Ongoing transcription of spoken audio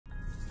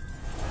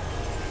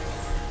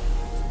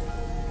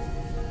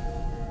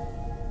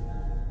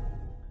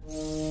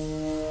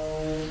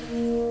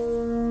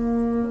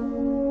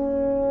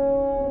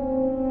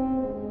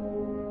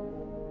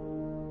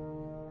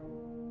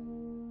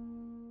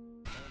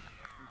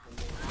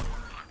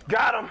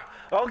Got him.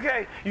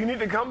 Okay, you need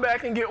to come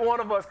back and get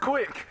one of us,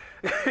 quick.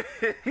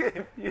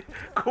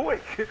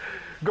 Quick.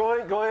 Go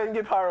ahead and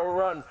get Pyro.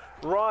 Run.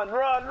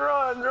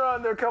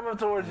 Run. They're coming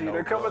towards you.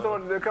 They're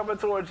coming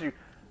towards you.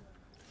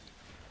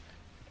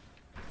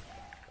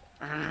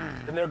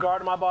 And they're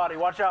guarding my body.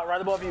 Watch out,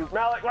 right above you.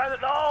 Malik, right there.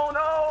 No.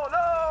 No.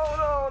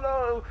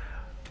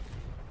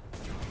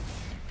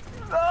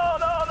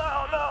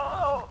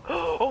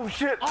 Oh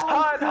shit.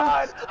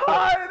 Hide.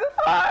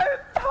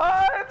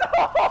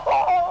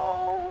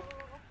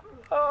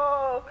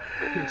 Oh.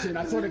 Kenshin,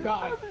 I swear to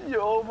God.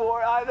 Yo,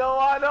 boy, I know.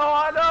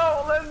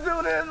 Let's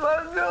do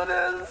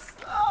this.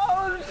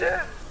 Oh,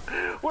 shit.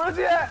 Where's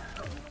he at?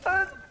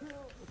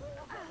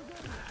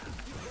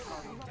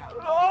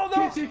 Oh,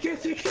 no.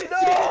 Kenshin.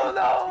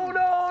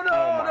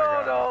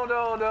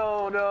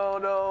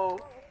 No.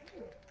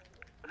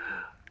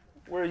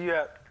 Where you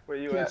at?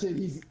 Kenshin,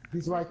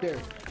 he's right there.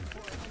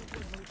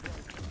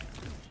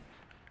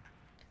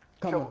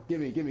 Come on, give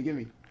me.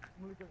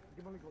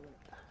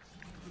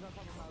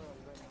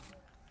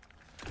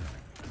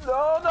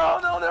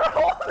 No, they're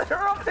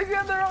up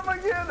again.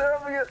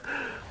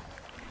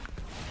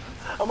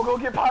 I'm gonna go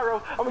get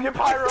Pyro. Oh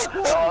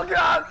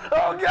god,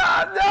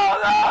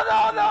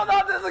 no,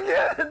 not this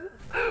again.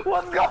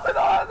 What's going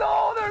on?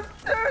 No,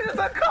 there's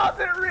a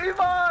constant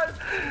revive.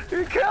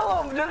 You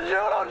kill him, just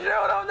shoot him.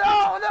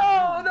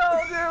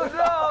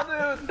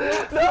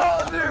 No,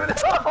 dude.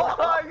 Oh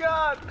my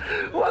god,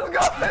 what's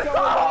going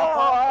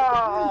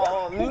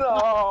on? No.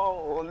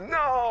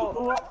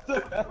 What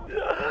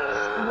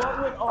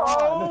went on?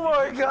 Oh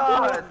my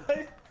god.